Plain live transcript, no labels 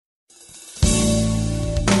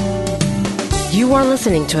You are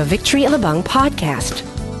listening to a Victory Alabang podcast.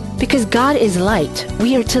 Because God is light,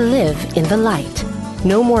 we are to live in the light.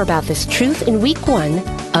 Know more about this truth in week 1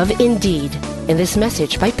 of Indeed, in this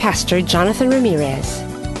message by Pastor Jonathan Ramirez.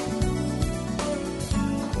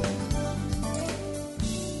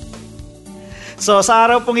 So sa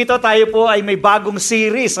araw pong ito, tayo po ay may bagong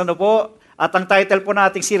series. Ano po? At ang title po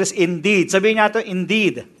nating series, Indeed. Sabihin natin,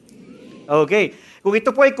 Indeed. Okay. Kung ito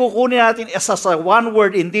po ay kukunin natin as a one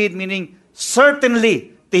word, Indeed, meaning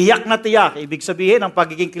certainly, tiyak na tiyak. Ibig sabihin, ang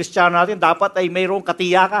pagiging Kristiyano natin dapat ay mayroong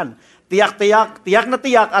katiyakan. Tiyak na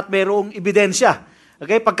tiyak at mayroong ebidensya.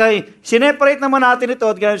 Okay? Pagka sineparate naman natin ito,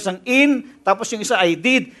 at gano'n isang in, tapos yung isa ay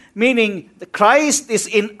did, meaning Christ is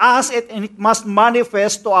in us and it must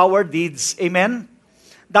manifest to our deeds. Amen?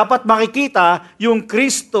 Dapat makikita yung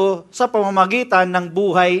Kristo sa pamamagitan ng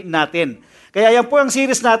buhay natin. Kaya yan po ang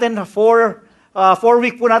series natin,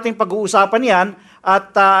 4-week po natin pag-uusapan yan,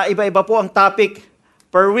 at iba-iba po ang topic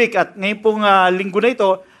per week. At ngayon pong linggo na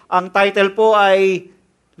ito, ang title po ay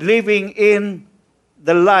Living in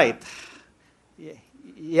the Light.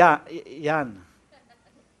 Yan.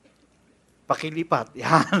 Pakilipat.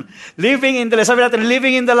 Yan. Living in the Light. Sabi natin,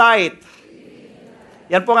 Living in the Light.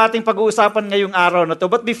 Yan po ang ating pag-uusapan ngayong araw na to.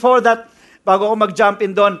 But before that, bago ako mag-jump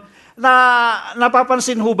in doon,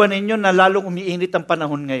 napapansin ho ba ninyo na lalong umiinit ang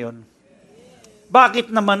panahon ngayon?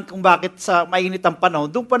 Bakit naman kung bakit sa mainit ang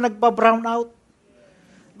panahon, doon pa nagpa-brown out?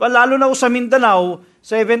 Lalo na sa Mindanao,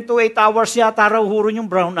 7 to 8 hours yata raw huron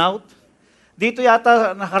yung brown out. Dito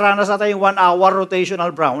yata nakaranas natin yung 1 hour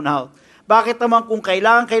rotational brown out. Bakit naman kung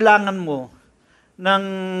kailangan mo ng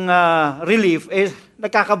relief,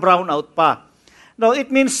 nagkaka-brown out pa? No,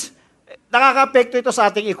 it means nakaka-apekto ito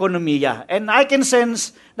sa ating ekonomiya. And I can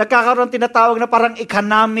sense, nagkakaroon tinatawag na parang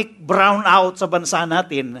economic brownout sa bansa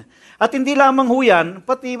natin. At hindi lamang ho yan,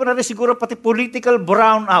 siguro pati political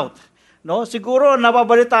brownout. No? Siguro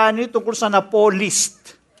nababalitaan niyo tungkol sa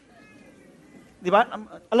Napolist. Di ba?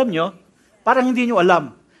 Alam niyo? Parang hindi niyo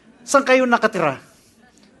alam. Saan kayo nakatira?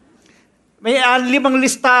 May 5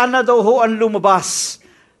 listahan na daw ho ang lumabas.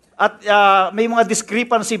 At may mga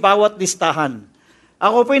discrepancy bawat listahan.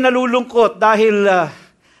 Ako po'y nalulungkot dahil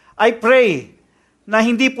I pray na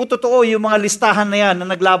hindi po totoo yung mga listahan na yan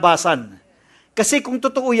na naglabasan. Kasi kung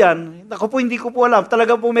totoo yan, ako po hindi ko po alam,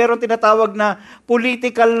 talaga po meron tinatawag na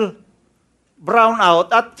political brownout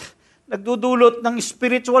at nagdudulot ng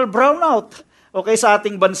spiritual brownout sa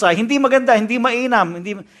ating bansa. Hindi maganda, hindi mainam,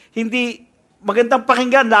 hindi magandang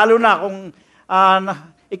pakinggan, lalo na kung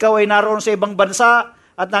ikaw ay naroon sa ibang bansa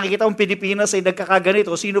at nakikita mong Pilipinas ay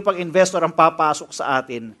nagkakaganito, sino pang investor ang papasok sa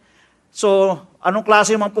atin. So, anong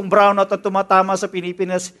klase naman pong brownout at tumatama sa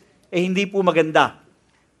Pilipinas, hindi po maganda.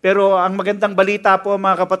 Pero ang magandang balita po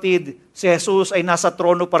mga kapatid, si Jesus ay nasa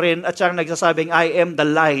trono pa rin at siyang nagsasabing, I am the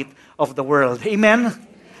light of the world. Amen?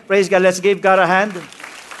 Praise God. Let's give God a hand.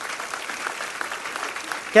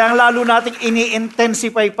 Kaya lalo nating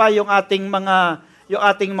ini-intensify pa yung ating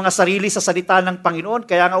mga sarili sa salita ng Panginoon.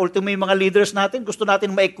 Kaya nga ultimo yung mga leaders natin, gusto natin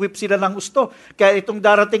ma-equip sila ng gusto. Kaya itong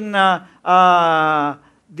darating na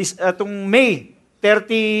itong May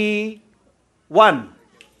 31.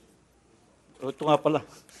 Ito nga pala.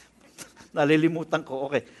 Nalilimutan ko.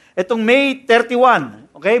 Okay. Itong May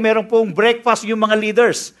 31, okay, meron pong breakfast yung mga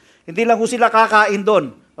leaders. Hindi lang po sila kakain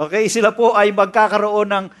doon. Okay, sila po ay magkakaroon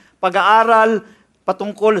ng pag-aaral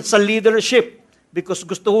patungkol sa leadership. Because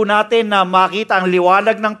gusto ho natin na makita ang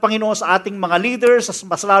liwanag ng Panginoon sa ating mga leaders,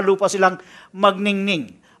 mas lalo pa silang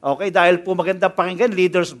magningning. Okay, dahil po magandang pakinggan,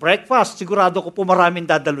 leaders breakfast, sigurado ko po maraming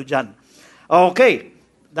dadalo dyan. Okay,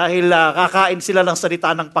 dahil kakain sila ng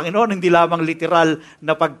salita ng Panginoon, hindi lamang literal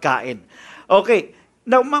na pagkain. Okay,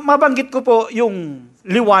 now, mabanggit ko po yung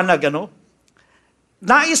liwanag,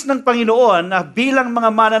 Nais ng Panginoon na bilang mga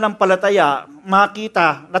mananampalataya,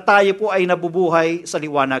 makita na tayo po ay nabubuhay sa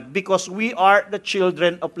liwanag because we are the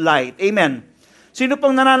children of light. Amen. Sino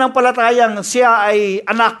pong nananampalatayang siya ay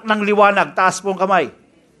anak ng liwanag? Taas pong kamay.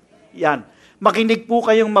 Yan. Makinig po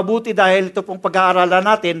kayong mabuti dahil ito pong pag-aaralan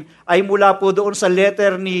natin ay mula po doon sa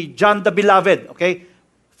letter ni John the Beloved. Okay?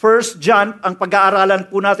 1 John, ang pag-aaralan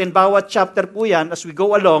po natin, bawat chapter po yan, as we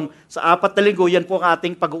go along, sa 4 na linggo, yan po ang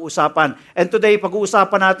ating pag-uusapan. And today,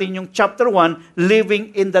 pag-uusapan natin yung chapter 1, Living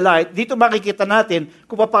in the Light. Dito makikita natin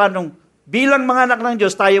kung paano, bilang mga anak ng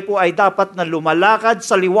Diyos, tayo po ay dapat na lumalakad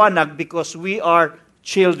sa liwanag because we are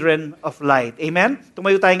children of light. Amen?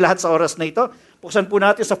 Tumayo tayong lahat sa oras na ito. Buksan po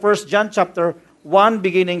natin sa 1 John chapter 1,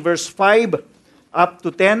 beginning verse 5 up to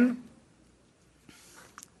 10.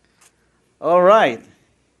 All right.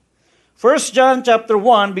 1 John chapter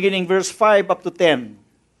 1, beginning verse 5 up to 10.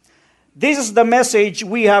 This is the message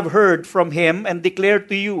we have heard from him and declared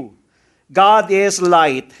to you. God is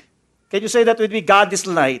light. Can you say that with me? God is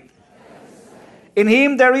light. In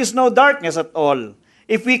Him there is no darkness at all.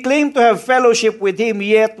 If we claim to have fellowship with Him,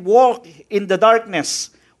 yet walk in the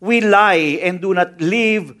darkness, we lie and do not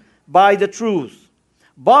live by the truth.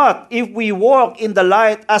 But if we walk in the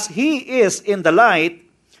light as He is in the light,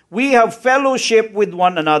 we have fellowship with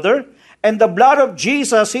one another, and the blood of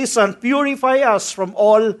Jesus, His Son, purify us from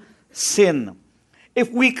all sin.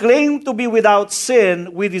 If we claim to be without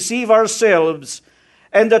sin, we deceive ourselves,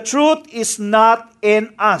 and the truth is not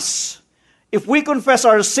in us. If we confess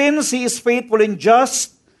our sins, He is faithful and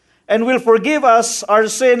just, and will forgive us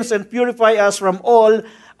our sins and purify us from all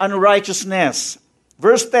unrighteousness.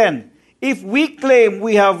 Verse 10, if we claim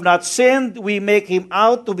we have not sinned, we make Him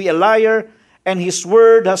out to be a liar, and His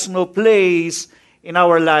word has no place in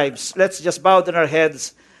our lives. Let's just bow down our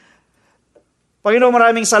heads. Panginoon,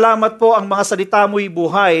 maraming salamat po, ang mga salita mo'y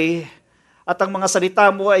buhay, at ang mga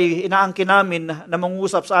salita mo ay inaangkin namin na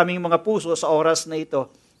mangusap sa aming mga puso sa oras na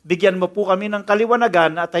ito. Bigyan mo po kami ng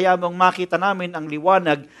kaliwanagan at hayaan mong makita namin ang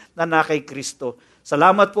liwanag na na kay Kristo.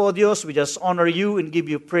 Salamat po, O Diyos. We just honor you and give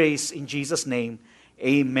you praise in Jesus' name.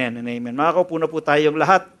 Amen and amen. Makakaupo na po tayong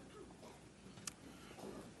lahat.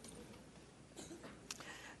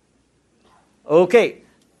 Okay.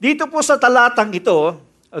 Dito po sa talatang ito,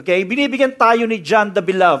 okay, binibigyan tayo ni John the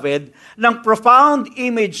Beloved ng profound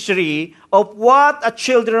imagery of what a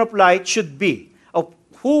children of light should be. Of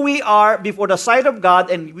who we are before the sight of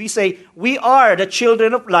God, and we say, we are the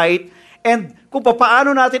children of light, and kung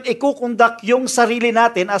paano natin ikukonduct yung sarili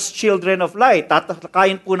natin as children of light.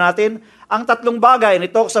 Tatalakayin po natin ang tatlong bagay, and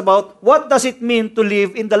it talks about what does it mean to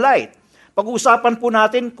live in the light. Pag-uusapan po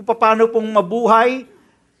natin kung paano pong mabuhay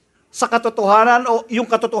sa katotohanan, o yung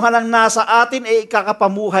katotohanan nasa atin ay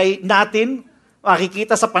ikakapamuhay natin,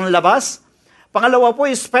 makikita sa panlabas. Pangalawa po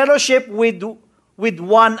is fellowship with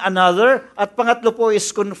one another. At pangatlo po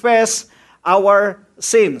is confess our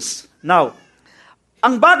sins. Now,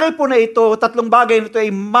 ang bagay po na ito, tatlong bagay na ito ay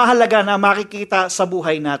mahalaga na makikita sa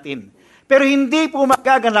buhay natin. Pero hindi po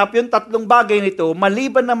magaganap yung tatlong bagay nito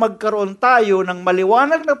maliban na magkaroon tayo ng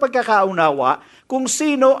maliwanag na pagkakaunawa kung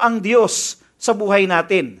sino ang Diyos sa buhay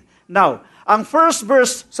natin. Now, ang first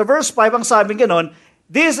verse, sa verse 5, ang sabi ganon,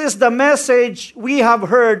 this is the message we have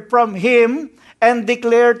heard from Him and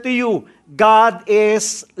declare to you, God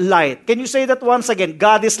is light. Can you say that once again?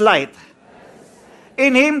 God is light.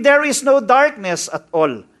 In Him there is no darkness at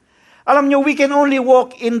all. Alam nyo, we can only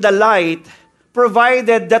walk in the light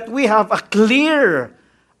provided that we have a clear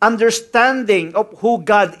understanding of who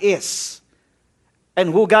God is.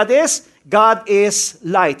 And who God is? God is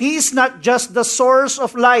light. He is not just the source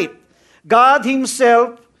of light. God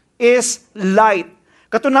Himself is light.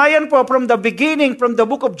 Katunayan po, from the beginning, from the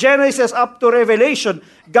book of Genesis up to Revelation,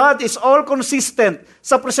 God is all consistent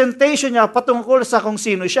sa presentation niya patungkol sa kung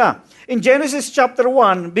sino siya. In Genesis chapter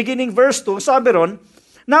 1, beginning verse 2, sabi ron,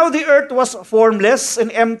 now the earth was formless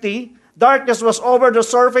and empty, darkness was over the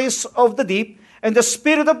surface of the deep, and the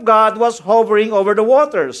Spirit of God was hovering over the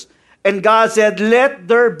waters. And God said,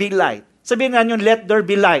 let there be light. Sabihin nga yun, let there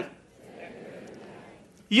be light.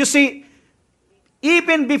 You see,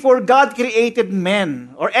 even before God created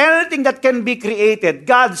men, or anything that can be created,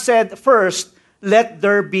 God said first, let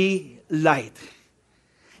there be light.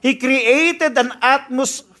 He created an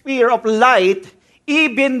atmosphere of light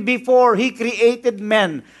even before He created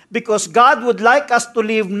men, because God would like us to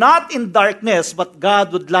live not in darkness, but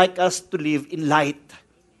God would like us to live in light.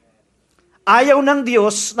 Ayaw ng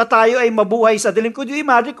Diyos na tayo ay mabuhay sa dilim. Could you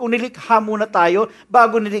imagine kung nilikha muna tayo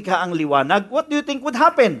bago nilikha ang liwanag? What do you think would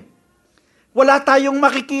happen? Wala tayong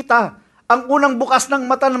makikita. Ang unang bukas ng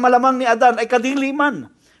mata na malamang ni Adan ay kadiliman.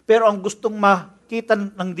 Pero ang gustong makita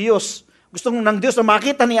ng Diyos, gustong ng Diyos na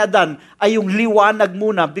makita ni Adan ay yung liwanag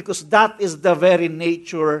muna, because that is the very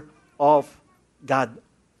nature of God.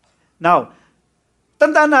 Now,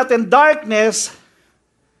 tandaan natin, darkness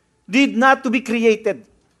did not to be created.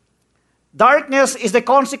 Darkness is the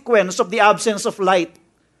consequence of the absence of light.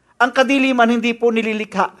 Ang kadiliman hindi po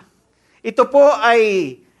nililikha. Ito po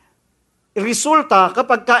ay resulta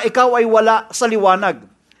kapag ikaw ay wala sa liwanag.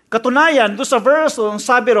 Katunayan, doon sa verse,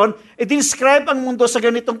 sabi ron, i-describe ang mundo sa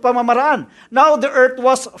ganitong pamamaraan. Now the earth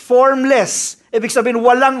was formless. Ibig sabihin,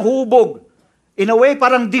 walang hubog. In a way,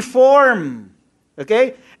 parang deform.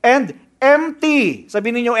 Okay? And empty.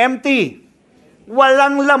 Sabihin niyo empty.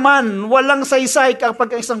 Walang laman, walang saysay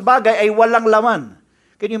kapag isang bagay ay walang laman.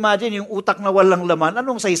 Can you imagine yung utak na walang laman?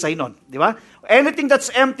 Anong saysay nun? Di ba? Anything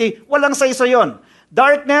that's empty, walang saysay yon.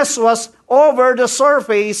 Darkness was over the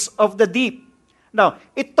surface of the deep. Now,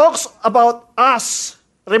 it talks about us.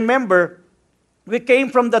 Remember, we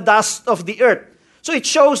came from the dust of the earth. So it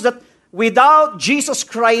shows that Without Jesus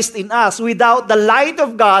Christ in us, without the light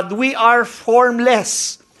of God, we are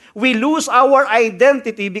formless. We lose our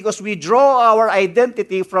identity because we draw our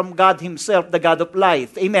identity from God Himself, the God of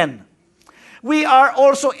light. Amen. We are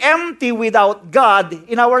also empty without God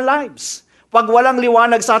in our lives. Pag walang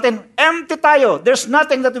liwanag sa atin, empty tayo. There's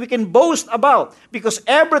nothing that we can boast about because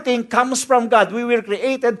everything comes from God. We were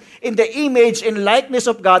created in the image and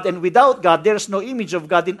likeness of God, and without God, there's no image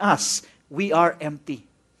of God in us. We are empty.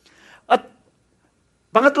 At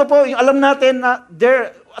pangatlo po, yung alam natin na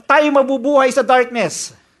tayo mabubuhay sa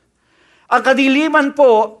darkness. Ang kadiliman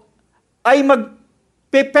po ay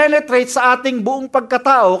magpe-penetrate sa ating buong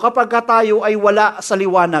pagkatao kapag tayo ay wala sa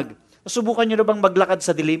liwanag. Subukan nyo na bang maglakad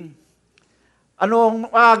sa dilim? Anong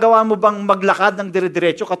magagawa mo bang maglakad ng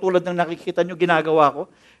dire-diretso katulad ng nakikita nyo ginagawa ko?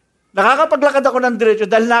 Nakakapaglakad ako ng diretso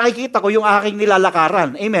dahil nakikita ko yung aking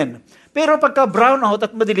nilalakaran. Amen. Pero pagka brown out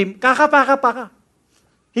at madilim, kakapaka.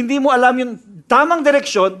 Hindi mo alam yung tamang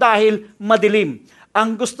direksyon dahil madilim.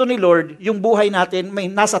 Ang gusto ni Lord, yung buhay natin may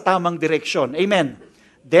nasa tamang direksyon. Amen.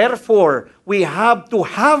 Therefore, we have to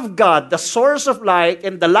have God, the source of light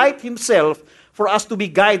and the light Himself for us to be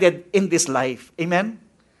guided in this life. Amen?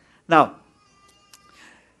 Now,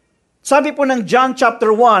 sabi po ng John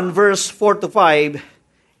chapter 1, verse 4 to 5,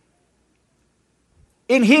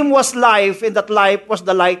 in Him was life, and that life was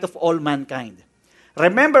the light of all mankind.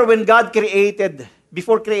 Remember when God created,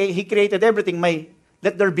 He created everything,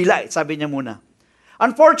 let there be light, sabi niya muna.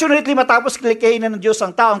 Unfortunately, matapos klikayin ng Diyos ang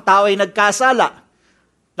tao ay nagkasala.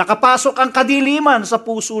 Nakapasok ang kadiliman sa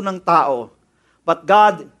puso ng tao. But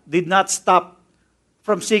God did not stop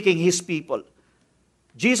from seeking His people.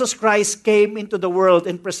 Jesus Christ came into the world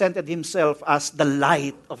and presented Himself as the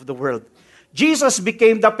light of the world. Jesus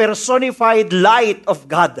became the personified light of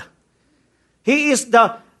God. He is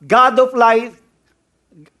the God of light.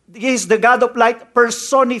 He is the God of light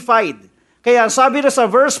personified. Kaya sabi na sa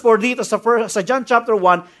verse 4 dito sa John chapter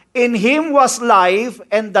 1, in Him was life,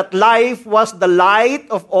 and that life was the light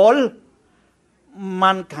of all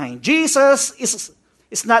mankind. Jesus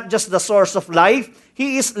is not just the source of life,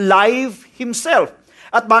 He is life Himself.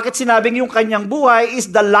 At bakit sinabing yung kanyang buhay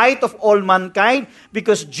is the light of all mankind?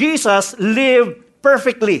 Because Jesus lived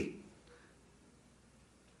perfectly.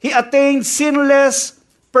 He attained sinless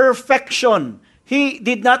perfection. He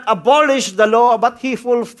did not abolish the law, but He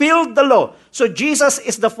fulfilled the law. So Jesus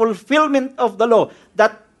is the fulfillment of the law.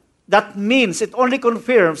 That means, it only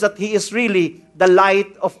confirms that He is really the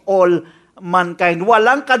light of all mankind.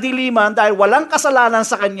 Walang kadiliman dahil walang kasalanan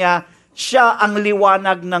sa Kanya, Siya ang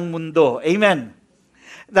liwanag ng mundo. Amen.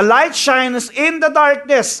 The light shines in the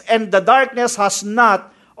darkness, and the darkness has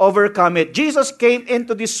not overcome it. Jesus came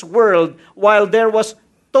into this world while there was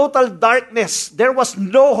total darkness. There was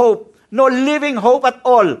no hope, no living hope at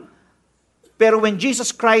all. Pero when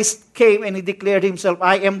Jesus Christ came and He declared Himself,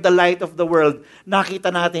 I am the light of the world, nakita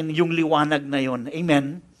natin yung liwanag na yun.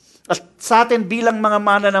 Amen? At sa atin bilang mga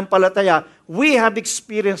mananampalataya, we have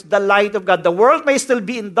experienced the light of God. The world may still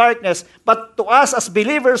be in darkness, but to us as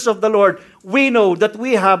believers of the Lord, we know that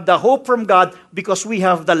we have the hope from God because we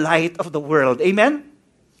have the light of the world. Amen?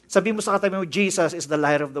 Sabi mo sa katabi mo, Jesus is the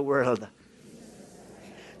light of the world.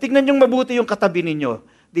 Tignan niyong mabuti yung katabi ninyo.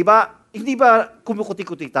 Di ba? Hindi ba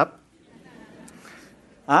kumukuti-kutitap?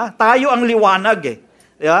 Tayo ang liwanag eh.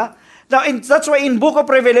 Yeah? Now, that's why in Book of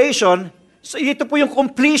Revelation, so ito po yung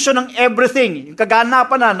completion ng everything. Yung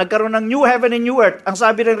kaganapan na, nagkaroon ng new heaven and new earth. Ang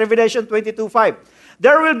sabi ng Revelation 22:5,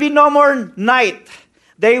 there will be no more night.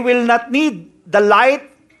 They will not need the light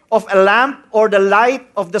of a lamp or the light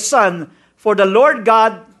of the sun, for the Lord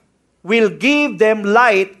God will give them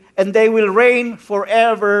light, and they will reign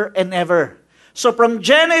forever and ever. So from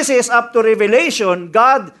Genesis up to Revelation,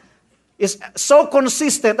 God is so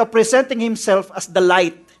consistent of presenting Himself as the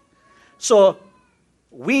light. So,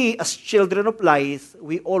 we as children of light,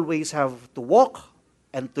 we always have to walk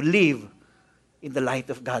and to live in the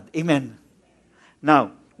light of God. Amen.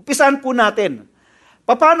 Now, umpisahan po natin.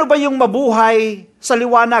 Paano ba yung mabuhay sa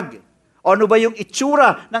liwanag? O ano ba yung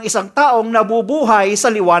itsura ng isang taong nabubuhay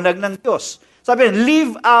sa liwanag ng Diyos? Sabi,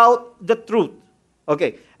 live out the truth.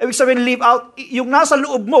 Okay. Ibig sabihin, live out, yung nasa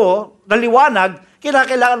loob mo na liwanag,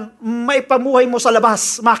 kailangan maipamuhay mo sa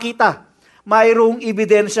labas, makita. Mayroong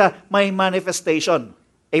ebidensya, may manifestation.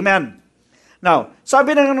 Amen. Now,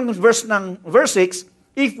 sabi ng verse 6,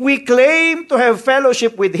 if we claim to have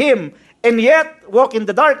fellowship with Him and yet walk in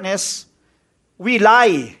the darkness, we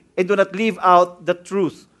lie and do not live out the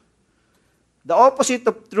truth. The opposite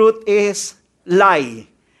of truth is lie.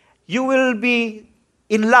 You will be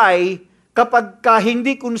in lie kapag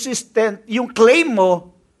hindi consistent yung claim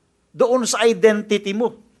mo doon sa identity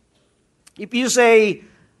mo. If you say,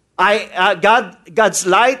 God's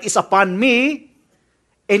light is upon me,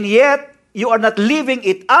 and yet you are not living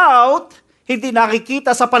it out, hindi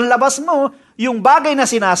nakikita sa panlabas mo, yung bagay na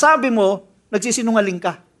sinasabi mo, nagsisinungaling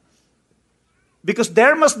ka. Because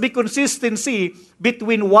there must be consistency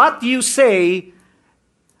between what you say,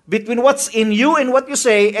 between what's in you and what you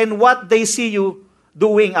say, and what they see you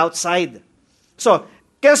doing outside. So,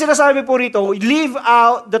 kaya sinasabi po rito, live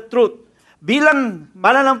out the truth. Bilang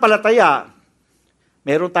mananampalataya,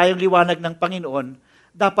 meron tayong liwanag ng Panginoon,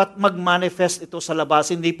 dapat mag-manifest ito sa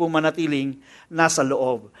labas, hindi po manatiling nasa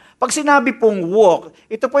loob. Pag sinabi pong walk,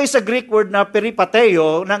 ito po ay sa Greek word na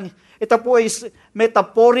peripateo, ito po ay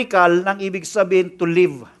metaphorical ng ibig sabihin to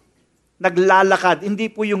live. Naglalakad, hindi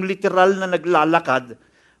po yung literal na naglalakad.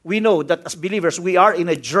 We know that as believers, we are in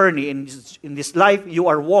a journey. In this life, you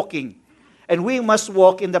are walking. And we must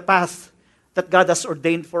walk in the path that God has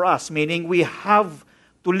ordained for us, meaning we have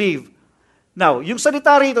to live. Now, yung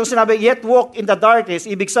salita rito, sinabi, yet walk in the darkness,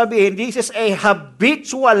 ibig sabihin, this is a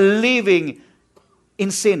habitual living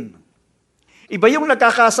in sin. Iba yung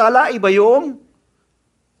nagkakasala, iba yung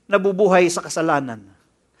nabubuhay sa kasalanan.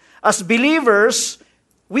 As believers,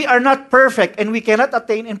 we are not perfect and we cannot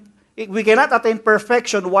attain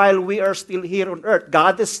perfection while we are still here on earth.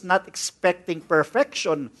 God is not expecting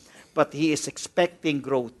perfection, but He is expecting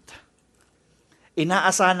growth.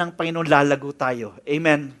 Inaasahan ng Panginoon lalago tayo.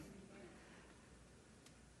 Amen.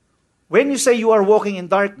 When you say you are walking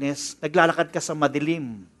in darkness, naglalakad ka sa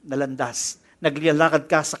madilim na landas.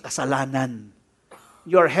 Naglalakad ka sa kasalanan.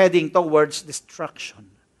 You are heading towards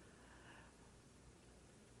destruction.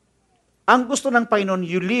 Ang gusto ng Panginoon,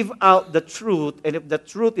 you live out the truth, and if the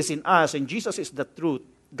truth is in us, and Jesus is the truth,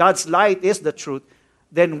 God's light is the truth,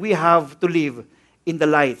 then we have to live in the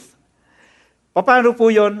light. Paano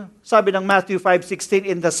po yun? Sabi ng Matthew 5:16,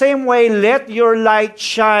 in the same way, let your light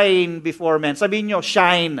shine before men. Sabihin nyo,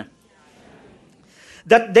 shine.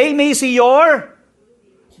 That they may see your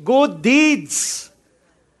good deeds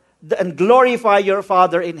and glorify your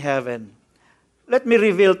Father in heaven. Let me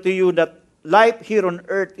reveal to you that life here on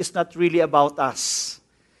earth is not really about us.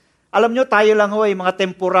 Alam nyo, tayo lang ho ay mga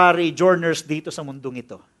temporary journers dito sa mundong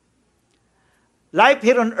ito. Life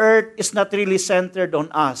here on earth is not really centered on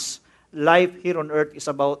us. Life here on earth is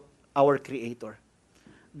about our Creator.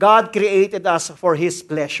 God created us for His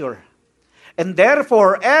pleasure. And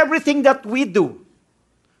therefore, everything that we do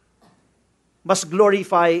must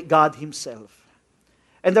glorify God Himself.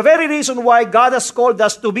 And the very reason why God has called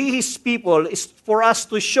us to be His people is for us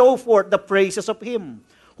to show forth the praises of Him,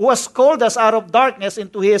 who has called us out of darkness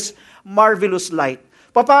into His marvelous light.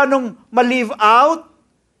 Paanong ma-live out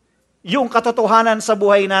yung katotohanan sa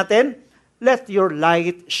buhay natin? Let your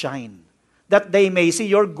light shine, that they may see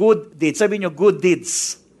your good deeds. Sabi nyo, good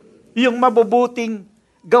deeds. Yung mabubuting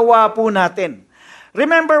gawa po natin.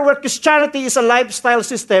 Remember, where Christianity is a lifestyle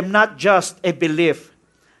system, not just a belief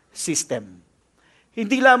system.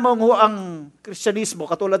 Hindi lamang ho ang Kristyanismo,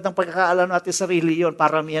 katulad ng pagkakaalam natin sa reliyon,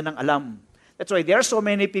 paramihan ng alam. That's why there are so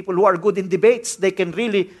many people who are good in debates. They can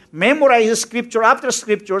really memorize scripture after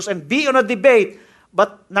scriptures and be on a debate,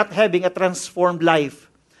 but not having a transformed life.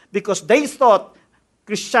 Because they thought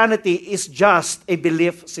Christianity is just a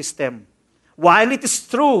belief system. While it is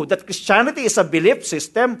true that Christianity is a belief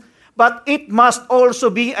system, but it must also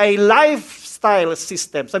be a lifestyle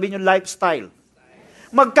system. Sabihin niyo, lifestyle.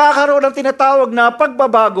 Magkakaroon ng tinatawag na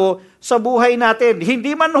pagbabago sa buhay natin.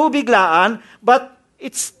 Hindi man biglaan, but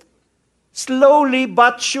it's slowly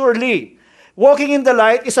but surely. Walking in the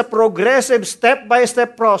light is a progressive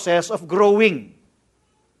step-by-step process of growing.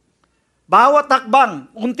 Bawat takbang,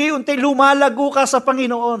 unti-unti lumalago ka sa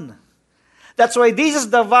Panginoon. That's why this is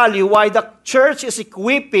the value why the church is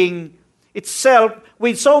equipping itself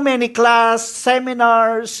with so many class,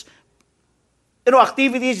 seminars,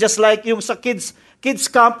 activities just like yung sa kids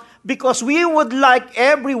camp, because we would like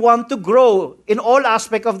everyone to grow in all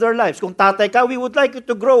aspects of their lives. Kung tatay ka, we would like you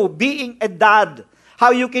to grow being a dad.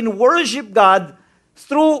 How you can worship God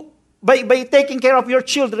by taking care of your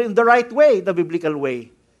children in the right way, the biblical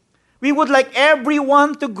way. We would like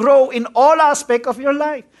everyone to grow in all aspects of your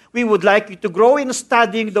life. We would like you to grow in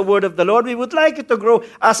studying the Word of the Lord. We would like you to grow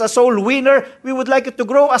as a soul winner. We would like you to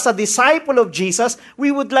grow as a disciple of Jesus. We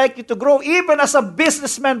would like you to grow even as a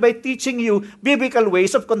businessman by teaching you biblical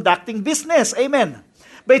ways of conducting business. Amen.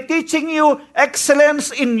 By teaching you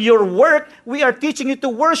excellence in your work, we are teaching you to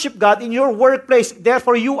worship God in your workplace.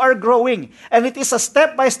 Therefore, you are growing. And it is a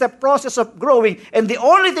step-by-step process of growing. And the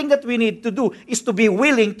only thing that we need to do is to be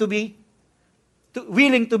willing to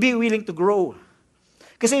grow.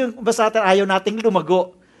 Kasi yung basta natin, ayaw nating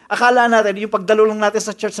lumago. Akala natin, yung pagdalo lang natin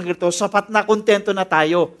sa church ng ganito, sapat na, kontento na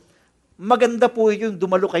tayo. maganda po yung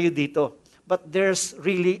dumalo kayo dito. But there's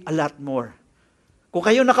really a lot more. Kung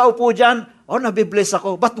kayo nakaupo dyan, nabibless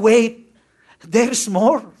ako. But wait, there's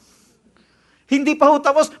more. Hindi pa ho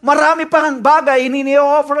tapos, marami pang bagay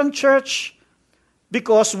ini-offer ang church.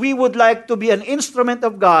 Because we would like to be an instrument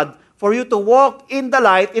of God for you to walk in the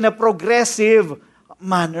light in a progressive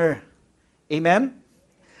manner. Amen?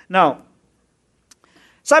 Now,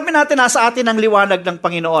 sabi natin nasa atin ang liwanag ng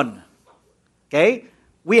Panginoon. Okay?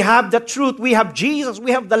 We have the truth, we have Jesus,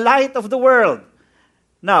 we have the light of the world.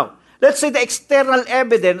 Now, let's say the external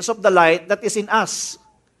evidence of the light that is in us.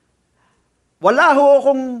 Wala ho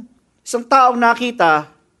akong isang taong nakita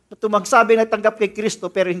na tumagsabi na tanggap kay Kristo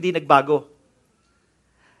pero hindi nagbago.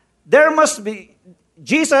 There must be,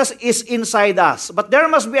 Jesus is inside us, but there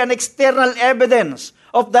must be an external evidence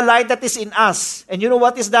of the light that is in us. And you know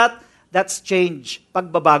what is that? That's change,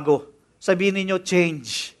 pagbabago. Sabihin niyo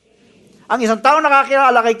change. Ang isang tao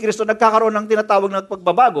nakakilala kay Kristo, nagkakaroon ng tinatawag na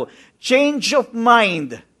pagbabago. Change of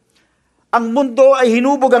mind. Ang mundo ay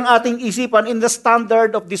hinubog ang ating isipan in the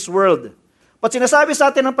standard of this world. But sinasabi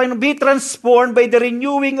sa atin ng Panginoon, be transformed by the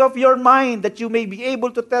renewing of your mind that you may be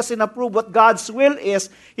able to test and approve what God's will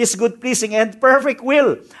is, His good, pleasing, and perfect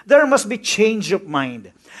will. There must be change of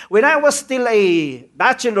mind. When I was still a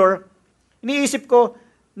bachelor, iniisip ko,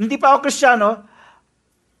 hindi pa ako Kristiyano,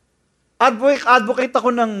 advocate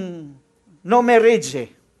ako ng no marriage eh.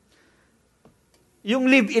 Yung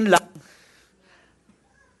live-in lang.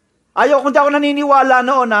 Hindi ako naniniwala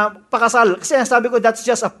noon na pakasal. Kasi sabi ko, that's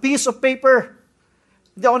just a piece of paper.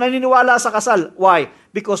 Hindi ako naniniwala sa kasal. Why?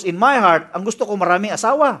 Because in my heart, ang gusto ko maraming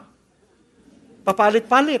asawa.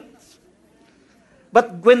 Papalit-palit.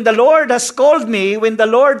 But when the Lord has called me, when the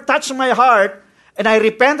Lord touched my heart, and I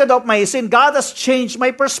repented of my sin, God has changed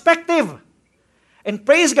my perspective. And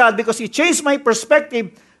praise God, because He changed my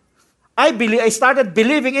perspective, I started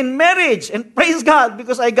believing in marriage. And praise God,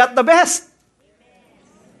 because I got the best.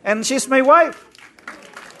 And she's my wife.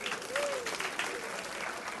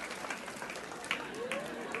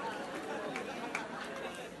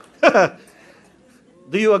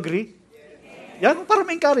 Do you agree? Yan, para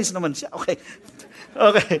ma-encourage naman siya. Okay.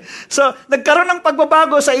 Okay. So, nagkaroon ng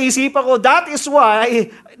pagbabago sa isipan ko. That is why,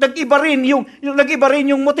 nag-iba rin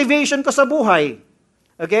yung motivation ko sa buhay.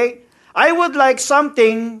 Okay? I would like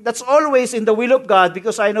something that's always in the will of God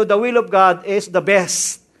because I know the will of God is the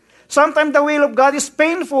best. Sometimes the will of God is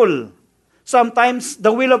painful. Sometimes the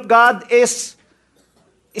will of God is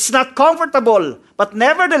not comfortable. But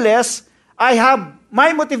nevertheless, I have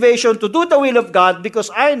my motivation to do the will of God because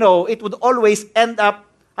I know it would always end up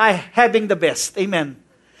having the best. Amen.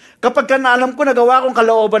 Kapag alam ko nagawa kong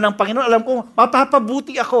kalooban ng Panginoon, alam ko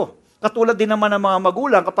mapapabuti ako. Katulad din naman ng mga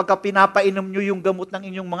magulang, kapag pinapainom nyo yung gamot ng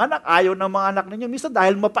inyong mga anak, ayaw ng mga anak ninyo, minsan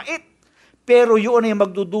dahil mapait. Pero yun ay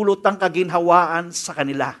magdudulot ng kaginhawaan sa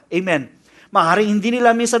kanila. Amen. Maaaring hindi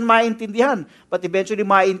nila minsan maintindihan, but eventually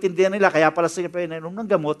maintindihan nila, kaya pala sila pinainom ng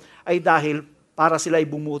gamot, ay dahil para sila ay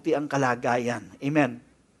bumuti ang kalagayan. Amen.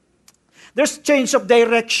 There's change of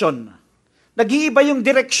direction. Nag-iiba yung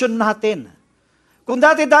direction natin. Kung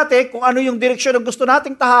dati-dati, kung ano yung direction na gusto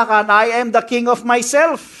nating tahakan, I am the king of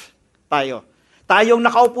myself. Tayong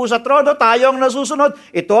nakaupo sa trono, tayong nasusunod.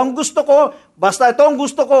 Ito ang gusto ko, basta ito ang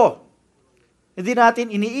gusto ko. Hindi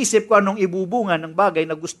natin iniisip kung anong ibubunga ng bagay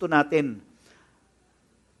na gusto natin.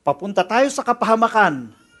 Papunta tayo sa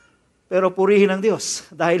kapahamakan, pero purihin ang Diyos.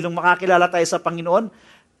 Dahil nung makakilala tayo sa Panginoon,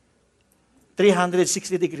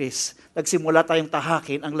 360 degrees, nagsimula tayong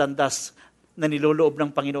tahakin ang landas na niloloob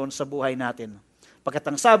ng Panginoon sa buhay natin. Pagkat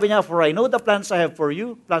ang sabi niya, for I know the plans I have for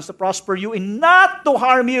you, plans to prosper you and not to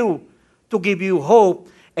harm you, to give you hope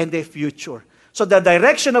and a future. So the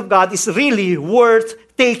direction of God is really worth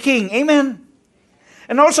taking. Amen?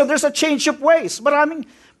 And also, there's a change of ways. Maraming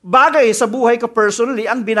bagay sa buhay ko personally,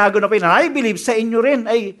 ang binago na I believe sa inyo rin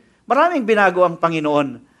ay maraming binago ang Panginoon.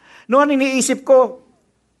 Noon iniisip ko,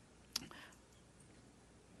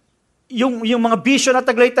 yung mga vision na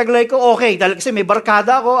taglay-taglay ko, okay, dahil kasi may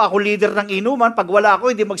barkada ako leader ng inuman, pag wala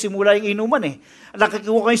ako, hindi magsimula yung inuman eh.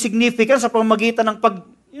 Nakikita ko yung significance sa pamamagitan ng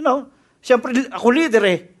siyempre ako leader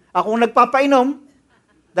eh. Ako nagpapainom,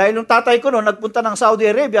 dahil yung tatay ko noon, nagpunta ng Saudi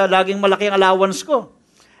Arabia, laging malaki ang allowance ko.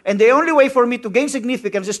 And the only way for me to gain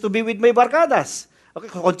significance is to be with my barkadas. Okay,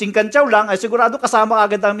 konting kantsaw lang, ay sigurado kasama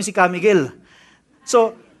agad namin si Camigel.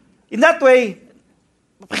 So, in that way,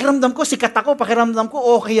 pakiramdam ko, sikat ako, pakiramdam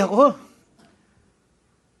ko, okay ako.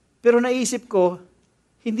 Pero naisip ko,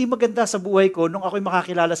 hindi maganda sa buhay ko nung ako'y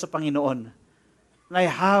makakilala sa Panginoon. And I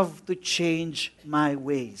have to change my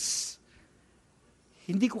ways.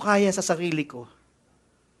 Hindi ko kaya sa sarili ko.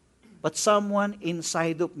 But someone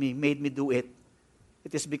inside of me made me do it.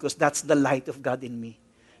 It is because that's the light of God in me.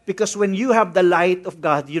 Because when you have the light of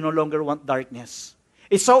God, you no longer want darkness.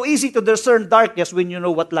 It's so easy to discern darkness when you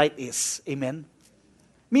know what light is. Amen?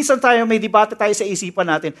 Minsan tayo may debate tayo sa isipan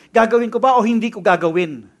natin, gagawin ko ba o hindi ko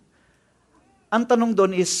gagawin? Ang tanong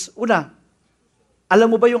doon is, una, alam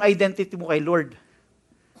mo ba yung identity mo kay Lord?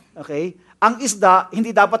 Okay? Ang isda,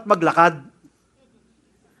 hindi dapat maglakad.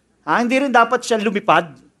 Hindi rin dapat siya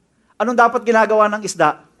lumipad. Anong dapat ginagawa ng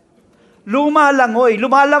isda? Lumalangoy.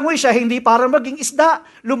 Lumalangoy siya, hindi para maging isda.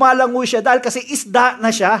 Lumalangoy siya dahil kasi isda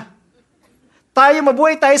na siya. Tayo,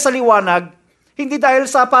 mabuhay tayo sa liwanag, hindi dahil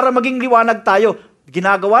sa para maging liwanag tayo.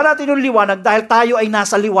 Ginagawa natin yung liwanag dahil tayo ay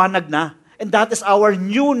nasa liwanag na. And that is our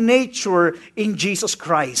new nature in Jesus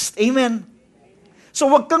Christ. Amen? So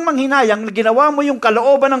huwag kang manghinayang na ginawa mo yung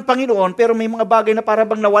kalooban ng Panginoon pero may mga bagay na para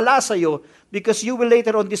bang nawala sa iyo because you will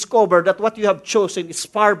later on discover that what you have chosen is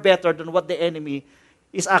far better than what the enemy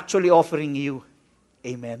is actually offering you.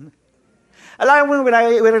 Amen? Alam mo, when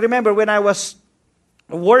I remember when I was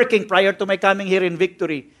working prior to my coming here in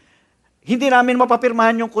Victory, hindi namin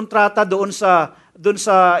mapapirmahan yung kontrata doon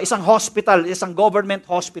sa isang hospital, isang government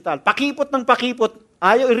hospital. Pakipot ng pakipot,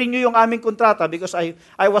 ayaw i-renew yung aming kontrata because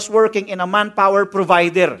I was working in a manpower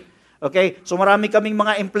provider. Okay? So marami kaming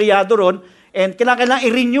mga empleyado ron and kailangan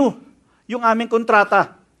i-renew yung aming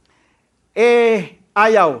kontrata.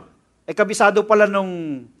 Ayaw. Kabisado pala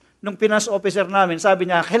nung finance officer namin, sabi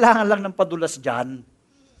niya, kailangan lang ng padulas dyan.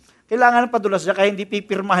 Kailangan ng padulas dyan, kaya hindi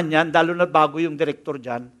pipirmahan yan, lalo na bago yung director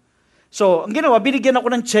dyan. So, ang ginawa, binigyan ako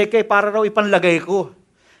ng cheque para raw ipanlagay ko.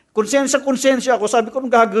 Konsensya ako, sabi ko,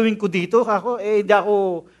 anong gagawin ko dito?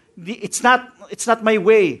 It's not my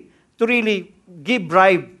way to really give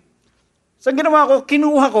bribe. So, ang ginawa ko,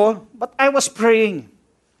 kinuha ko, but I was praying.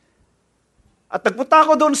 At nagpunta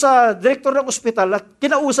ako doon sa director ng ospital at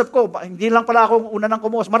kinausap ko, hindi lang pala ako una ng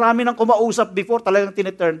kumausap, marami nang kumausap before, talagang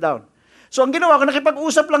tiniturn down. So, ang ginawa ko,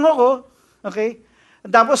 nakipag-usap lang ako, okay?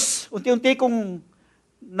 Tapos, unti-unti kong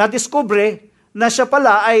na-discover na siya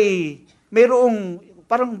pala ay mayroong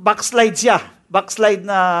parang backslide siya. Backslide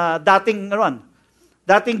na dating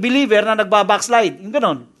believer na nagba-backslide. Yung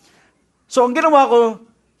ganon. So, ang ginawa ko,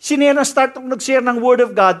 nag-share ng Word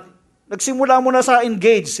of God, nagsimula muna sa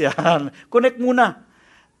engage. Yan. Connect muna.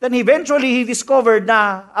 Then eventually, he discovered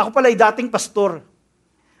na ako pala ay dating pastor.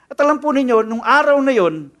 At alam po ninyo, nung araw na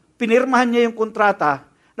yon, pinirmahan niya yung kontrata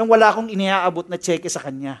nang wala akong iniaabot na cheque sa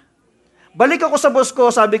kanya. Balik ako sa boss ko,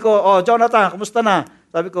 sabi ko, Jonathan, kumusta na?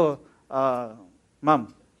 Sabi ko, ma'am,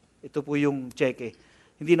 ito po yung cheque.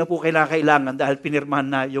 Hindi na po kailangan dahil pinirmahan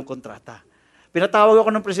na yung kontrata. Pinatawag ako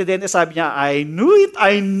ng presidente, sabi niya, I knew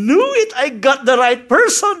it, I got the right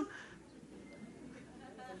person.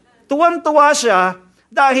 Tuwan-tuwa siya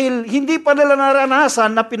dahil hindi pa nila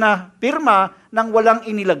naranasan na pinapirma ng walang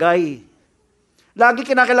inilagay. Lagi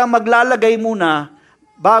kinakailangan maglalagay muna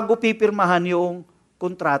bago pipirmahan yung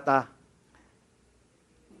kontrata.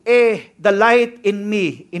 The light in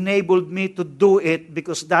me enabled me to do it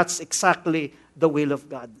because that's exactly the will of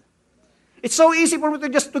God. It's so easy for me to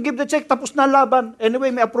just to give the check, tapos na laban. Anyway,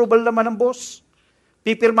 may approval naman ng boss.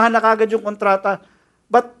 Pipirmahan na kagad yung kontrata.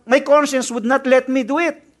 But my conscience would not let me do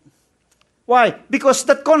it. Why? Because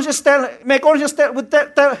that my conscience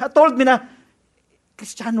told me na,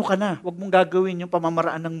 Kristiyano ka na, huwag mong gagawin yung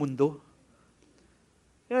pamamaraan ng mundo.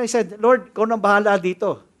 I said, Lord, ikaw nang bahala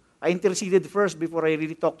dito. I interceded first before I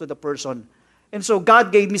really talked to the person. And so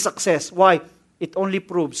God gave me success. Why? It only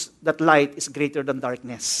proves that light is greater than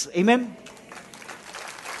darkness. Amen?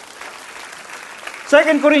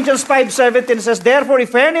 2 Corinthians 5:17 says, therefore,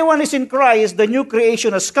 if anyone is in Christ, the new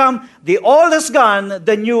creation has come, the old has gone,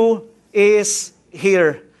 the new is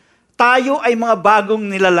here. Tayo ay mga bagong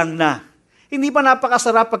nilalang na. Hindi ba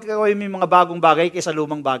napakasarap pag may mga bagong bagay kaysa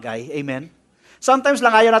lumang bagay? Amen? Sometimes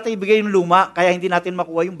lang ayaw natin ibigay yung luma, kaya hindi natin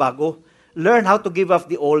makuha yung bago. Learn how to give up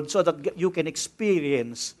the old so that you can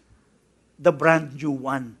experience the brand new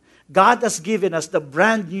one. God has given us the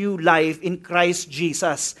brand new life in Christ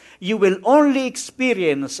Jesus. You will only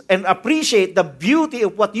experience and appreciate the beauty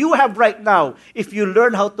of what you have right now if you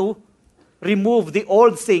learn how to remove the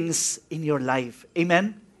old things in your life.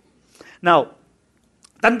 Amen? Now,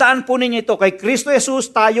 tandaan po ninyo ito, kay Kristo Jesus,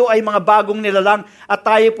 tayo ay mga bagong nilalang at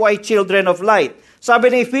tayo po ay children of light.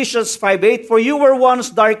 Sabi ni Ephesians 5:8, for you were once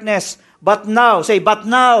darkness, but now, but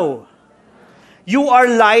now, you are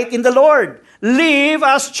light in the Lord. Live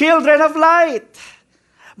as children of light.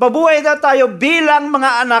 Mabuhay na tayo bilang mga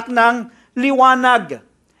anak ng liwanag.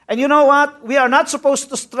 And you know what? We are not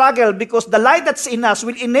supposed to struggle because the light that's in us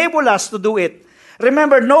will enable us to do it.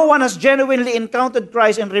 Remember, no one has genuinely encountered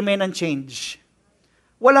Christ and remained unchanged.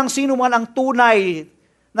 Walang sino man ang tunay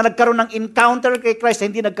na nagkaroon ng encounter kay Christ,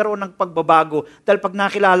 hindi nagkaroon ng pagbabago. Dahil pag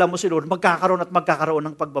nakilala mo si Lord, magkakaroon at magkakaroon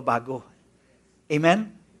ng pagbabago.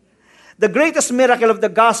 Amen? The greatest miracle of the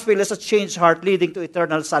gospel is a changed heart leading to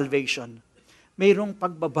eternal salvation. Mayroong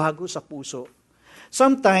pagbabago sa puso.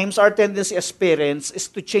 Sometimes, our tendency as parents is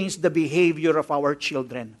to change the behavior of our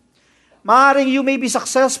children. Maaring you may be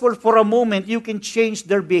successful for a moment, you can change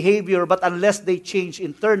their behavior, but unless they change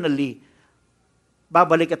internally,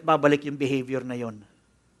 babalik at babalik yung behavior na yon.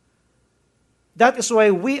 That is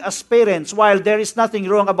why we as parents, while there is nothing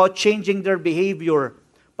wrong about changing their behavior,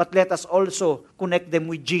 but let us also connect them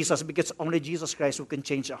with Jesus because only Jesus Christ who can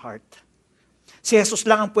change a heart. Si Jesus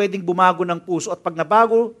lang ang pwedeng bumago ng puso at pag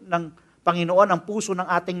nabago ng Panginoon ang puso ng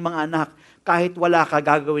ating mga anak, kahit wala ka,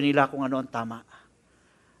 gagawin nila kung ano ang tama.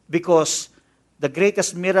 Because the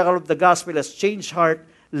greatest miracle of the gospel is changed heart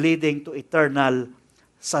leading to eternal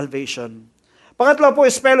salvation. Pangatlo po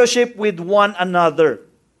is fellowship with one another.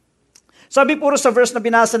 Sabi puro sa verse na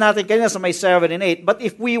binasa natin kanina sa may 7 and 8, but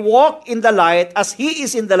if we walk in the light as He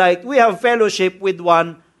is in the light, we have fellowship with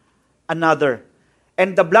one another.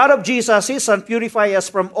 And the blood of Jesus, His Son, purify us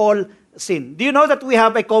from all sin. Do you know that we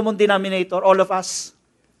have a common denominator, all of us?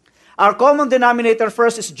 Our common denominator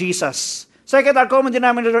first is Jesus. Second, our common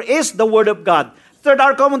denominator is the Word of God. Third,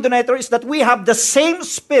 our common denominator is that we have the same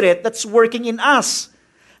Spirit that's working in us.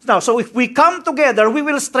 Now, so if we come together, we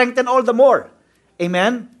will strengthen all the more.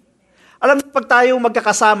 Amen? Alam niyo, pag tayo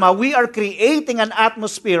magkakasama, we are creating an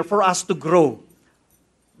atmosphere for us to grow.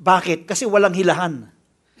 Bakit? Kasi walang hilahan.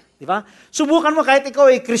 Di ba? Subukan mo kahit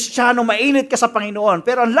ikaw ay Kristiyano, mainit ka sa Panginoon,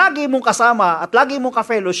 pero ang lagi mong kasama at lagi mong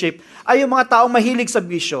ka-fellowship ay yung mga taong mahilig sa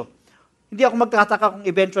bisyo. Hindi ako magtataka kung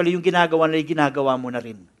eventually yung ginagawa na ginagawa mo na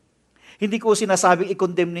rin. Hindi ko sinasabing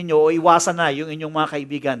i-condemn ninyo o iwasan na yung inyong mga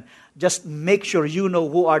kaibigan. Just make sure you know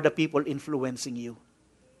who are the people influencing you.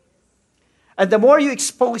 And the more you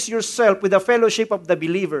expose yourself with the fellowship of the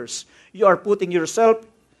believers, you are putting yourself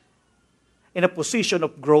in a position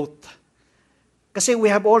of growth. Kasi we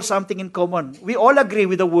have all something in common. We all agree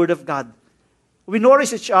with the Word of God. We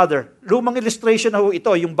nourish each other. Lumang illustration na ho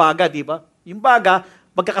ito, yung baga, di ba? Yung baga,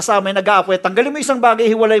 magkakasama yung nag-aapoy, tanggalin mo isang baga,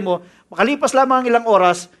 hiwalay mo, makalipas lamang ang ilang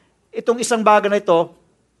oras, itong isang baga na ito,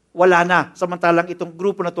 wala na. Samantalang itong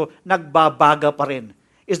grupo na ito, nagbabaga pa rin.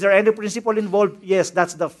 Is there any principle involved? Yes,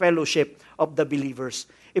 that's the fellowship of the believers.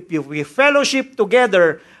 If we fellowship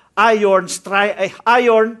together, iron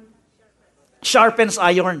sharpens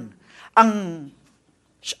iron. Ang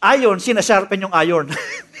iron, sinasharpen yung iron.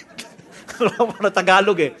 Wala na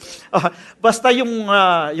Tagalog eh. Basta yung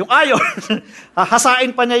iron,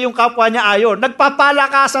 hasain pa niya yung kapwa niya iron.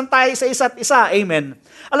 Nagpapalakasan tayo sa isa't isa. Amen.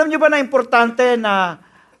 Alam niyo ba na importante na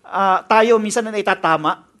tayo minsan na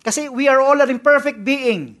itatama? Kasi we are all an imperfect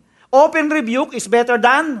being. Open rebuke is better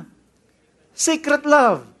than secret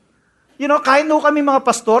love. You know, kahit no kami mga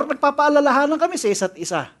pastor, nagpapaalalahanan kami sa isa't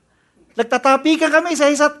isa. Nagtatapikan kami sa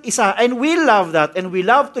isa't isa. And we love that. And we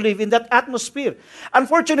love to live in that atmosphere.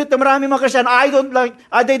 Unfortunately, marami mga Christian,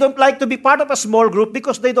 they don't like to be part of a small group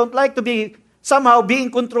because they don't like to be somehow being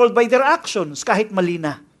controlled by their actions, kahit mali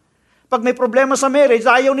na. Pag may problema sa marriage,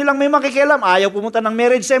 ayaw nilang may makikialam. Ayaw pumunta ng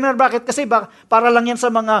marriage seminar. Bakit? Kasi para lang yan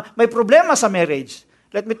sa mga may problema sa marriage.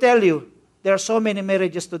 Let me tell you, there are so many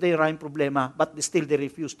marriages today na may problema, but still they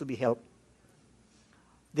refuse to be helped.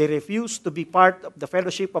 They refuse to be part of the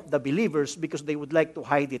fellowship of the believers because they would like to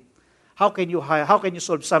hide it. How can you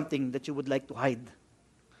solve something that you would like to hide?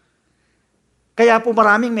 Kaya po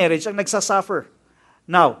maraming marriage ang nagsasuffer.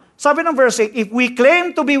 Now, sabi ng verse 8, if we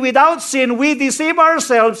claim to be without sin, we deceive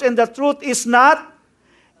ourselves and the truth is not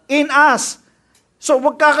in us. So,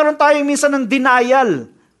 magkakaroon tayo minsan ng denial.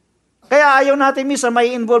 Kaya ayaw natin minsan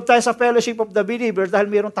may involve tayo sa fellowship of the believers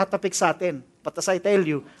dahil mayroong tatapik sa atin. But as I tell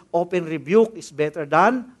you, open rebuke is better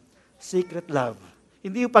than secret love.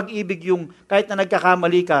 Hindi yung pag-ibig yung kahit na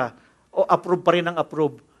nagkakamali ka, o approve pa rin ng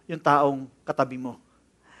approve yung taong katabi mo.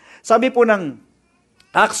 Sabi po ng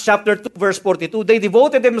Acts chapter 2 verse 42, they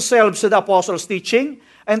devoted themselves to the apostles' teaching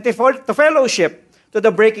and to fellowship, to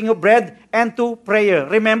the breaking of bread and to prayer.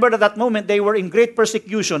 Remember that at that moment they were in great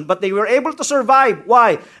persecution, but they were able to survive.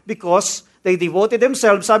 Why? Because they devoted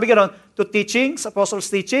themselves, sabi gano'n, to teachings,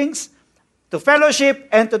 apostles' teachings, to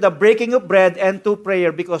fellowship, and to the breaking of bread and to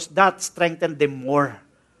prayer because that strengthened them more.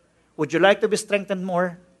 Would you like to be strengthened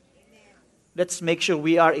more? Let's make sure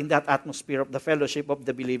we are in that atmosphere of the fellowship of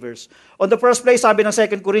the believers. On the first place, sabi ng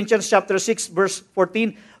 2 Corinthians chapter 6 verse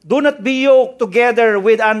 14, do not be yoked together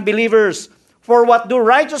with unbelievers, for what do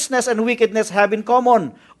righteousness and wickedness have in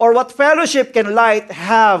common? Or what fellowship can light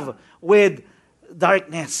have with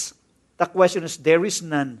darkness? The question is, there is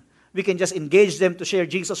none. We can just engage them to share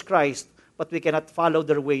Jesus Christ, but we cannot follow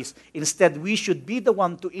their ways. Instead, we should be the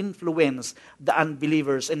one to influence the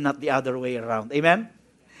unbelievers and not the other way around. Amen?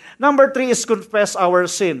 Number 3 is confess our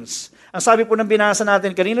sins. Ang sabi po ng binasa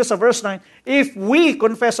natin kanina sa verse 9, if we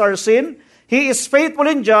confess our sin, He is faithful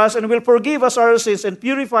and just and will forgive us our sins and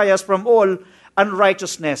purify us from all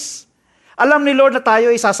unrighteousness. Alam ni Lord na tayo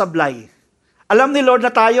ay sasablay. Alam ni Lord na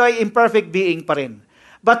tayo ay imperfect being pa rin.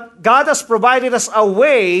 But God has provided us a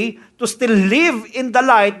way to still live in the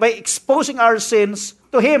light by exposing our sins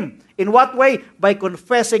to Him. In what way? By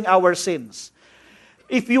confessing our sins.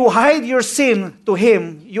 If you hide your sin to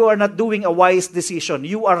Him, you are not doing a wise decision.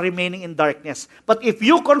 You are remaining in darkness. But if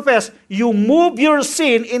you confess, you move your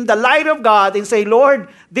sin in the light of God and say, Lord,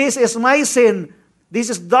 this is my sin.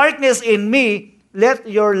 This is darkness in me. Let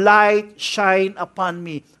your light shine upon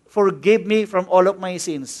me. Forgive me from all of my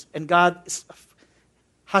sins. And God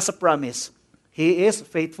has a promise. He is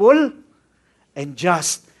faithful and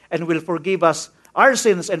just and will forgive us our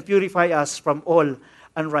sins and purify us from all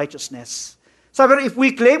unrighteousness. Sabi, if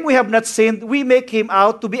we claim we have not sinned, we make Him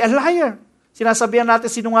out to be a liar. Sinasabihan natin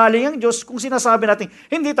sinungaling ang Diyos kung sinasabi natin,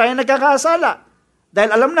 hindi tayo nagkakasala.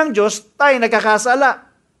 Dahil alam ng Diyos, tayo nagkakasala.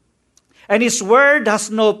 And His Word has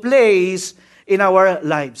no place in our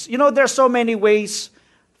lives. You know, there are so many ways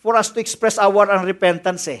for us to express our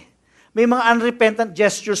unrepentance eh. May mga unrepentant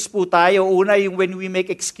gestures po tayo. Una, yung when we make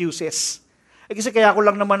excuses. Kasi kaya ko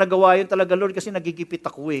lang naman nagawa yun talaga, Lord, kasi nagigipit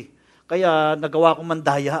ako eh. Kaya nagawa ko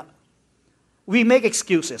mandaya. We make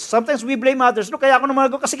excuses. Sometimes we blame others. No, kaya ako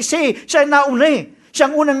naman nagawa kasi siya nauna eh.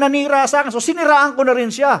 Siya ang unang nanira sa akin. So siniraan ko na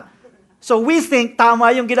rin siya. So we think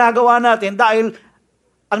tama yung ginagawa natin dahil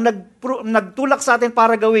ang nagtulak sa atin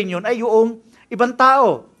para gawin yun ay yung ibang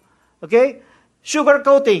tao. Okay?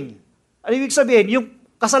 Sugarcoating. Ano ibig sabihin? Yung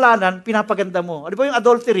kasalanan, pinapaganda mo. Ano ba yung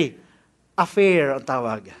adultery? Affair ang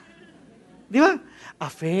tawag. Di ba?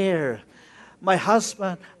 Affair. My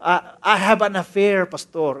husband, I have an affair,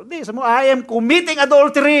 pastor. Hindi, sabi mo, I am committing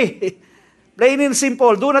adultery. Plain and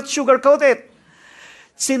simple. Do not sugarcoat it.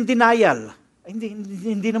 Sin denial.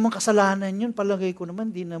 Hindi naman kasalanan yun. Palagay ko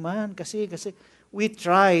naman, hindi naman. Kasi we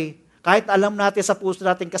try. Kahit alam natin sa puso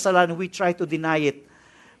natin kasalanan, we try to deny it.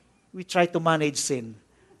 We try to manage sin.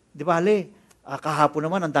 Di ba, kahapon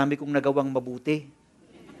naman, ang dami kong nagawang mabuti.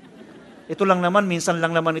 Ito lang naman, minsan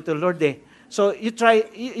lang naman ito, Lord eh. So, you try,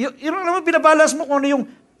 you naman binabalas mo kung ano yung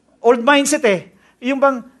old mindset eh. Yung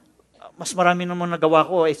bang, mas marami naman nagawa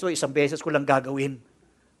ko, so isang beses ko lang gagawin.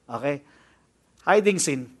 Okay? Hiding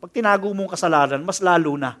sin. Pag tinago mong kasalanan, mas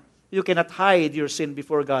lalo na. You cannot hide your sin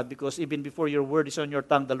before God because even before your word is on your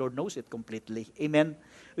tongue, the Lord knows it completely. Amen?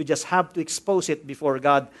 You just have to expose it before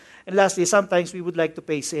God. And lastly, sometimes we would like to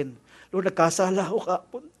pay sin. Lord, nagkasala ako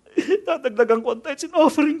kapon. Dadagdagan ko ang tithes and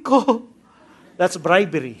offering ko. That's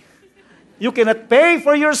bribery. You cannot pay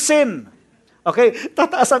for your sin. Okay?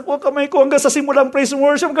 Tataasan ko ang kamay ko hanggang sa simulang praise and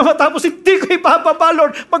worship. Matapos hindi ko ipapapa,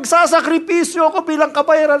 Lord. Magsasakripisyo ako bilang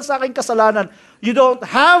kabayaran sa aking kasalanan. You don't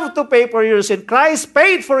have to pay for your sin. Christ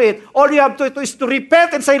paid for it. All you have to do is to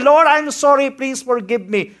repent and say, Lord, I'm sorry. Please forgive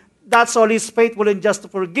me. That's all. He's faithful and just to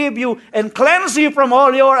forgive you and cleanse you from all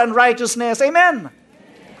your unrighteousness. Amen?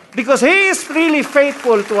 Because He is really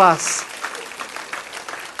faithful to us.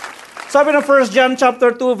 Sabi ng 1 John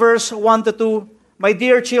chapter 2 verse 1 to 2, my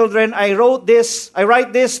dear children, I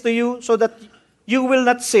write this to you so that you will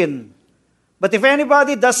not sin. But if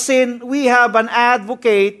anybody does sin, we have an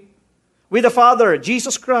advocate with the Father,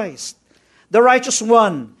 Jesus Christ, the righteous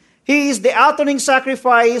one. He is the atoning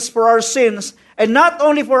sacrifice for our sins, and not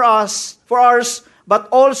only for ours,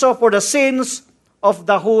 but also for the sins of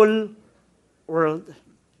the whole world.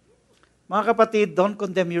 Mga kapatid, don't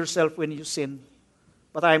condemn yourself when you sin.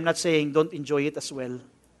 But I'm not saying don't enjoy it as well.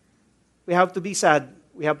 We have to be sad.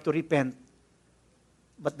 We have to repent.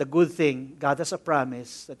 But the good thing, God has a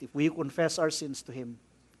promise that if we confess our sins to Him,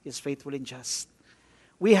 He is faithful and just.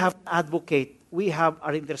 We have an advocate. We have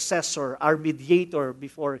our intercessor, our mediator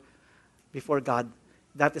before God.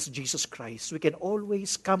 That is Jesus Christ. We can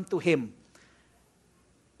always come to Him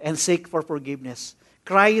and seek for forgiveness.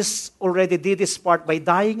 Christ already did His part by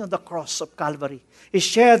dying on the cross of Calvary. He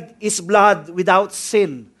shed His blood without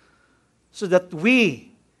sin so that we,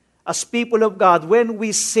 as people of God, when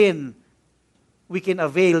we sin, we can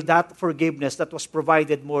avail that forgiveness that was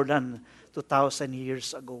provided more than 2,000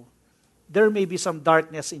 years ago. There may be some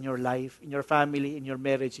darkness in your life, in your family, in your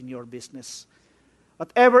marriage, in your business.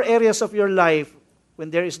 Whatever areas of your life, when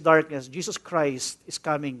there is darkness, Jesus Christ is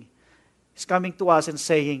coming. He's coming to us and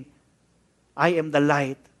saying, I am the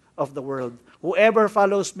light of the world. Whoever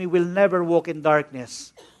follows me will never walk in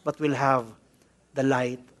darkness, but will have the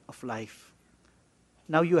light of life.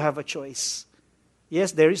 Now you have a choice.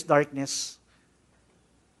 Yes, there is darkness.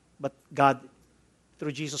 But God,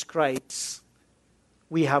 through Jesus Christ,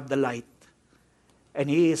 we have the light. And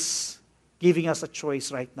He is giving us a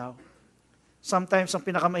choice right now. Sometimes, ang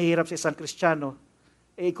pinakamahirap sa isang Kristiyano,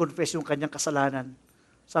 i-confess yung kanyang kasalanan.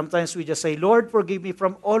 Sometimes we just say, Lord, forgive me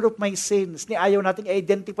from all of my sins. Ayaw nating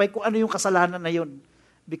identify kung ano yung kasalanan na yun.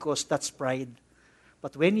 Because that's pride.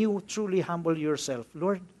 But when you truly humble yourself,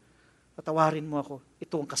 Lord, patawarin mo ako.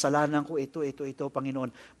 Ito ang kasalanan ko, ito,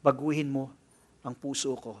 Panginoon. Baguhin mo ang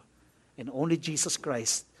puso ko. And only Jesus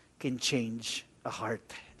Christ can change a heart.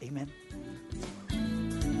 Amen.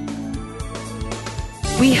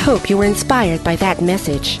 We hope you were inspired by that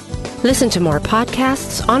message. Listen to more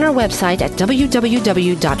podcasts on our website at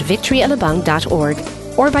www.victoryalabang.org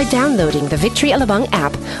or by downloading the Victory Alabang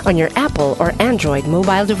app on your Apple or Android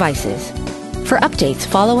mobile devices. For updates,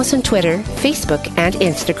 follow us on Twitter, Facebook, and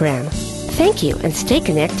Instagram. Thank you and stay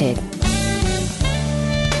connected.